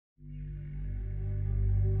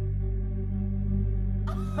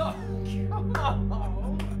Oh, come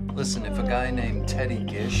on. Listen, if a guy named Teddy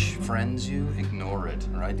Gish friends you, ignore it,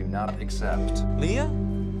 or I do not accept. Leah?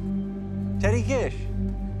 Teddy Gish.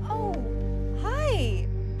 Oh, hi.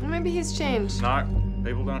 Maybe he's changed. No,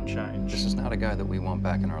 people don't change. This is not a guy that we want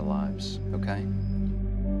back in our lives, okay?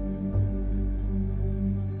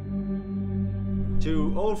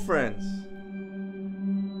 Two old friends.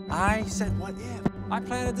 I said, what if? I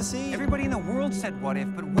planted the seed. Everybody in the world said what if,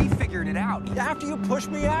 but we figured it out. After you pushed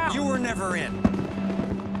me out. You were never in.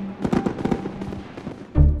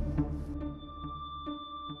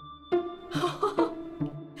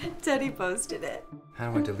 Teddy posted it.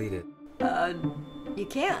 How do I delete it? You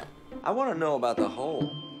can't. I want to know about the hole.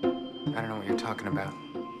 I don't know what you're talking about.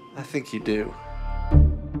 I think you do.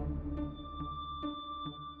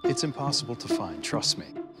 It's impossible to find, trust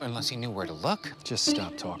me. Unless he knew where to look. Just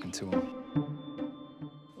stop talking to him.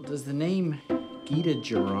 Does the name Gita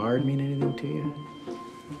Gerard mean anything to you?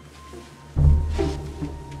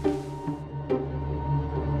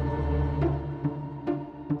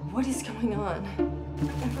 What is going on?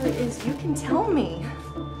 Whatever it is, you can tell me.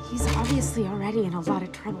 He's obviously already in a lot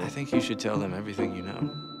of trouble. I think you should tell them everything you know.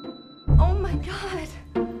 Oh my God.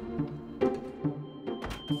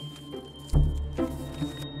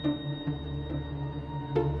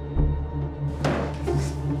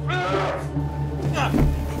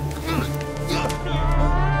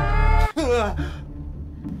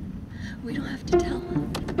 We don't have to tell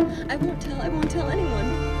him. I won't tell anyone.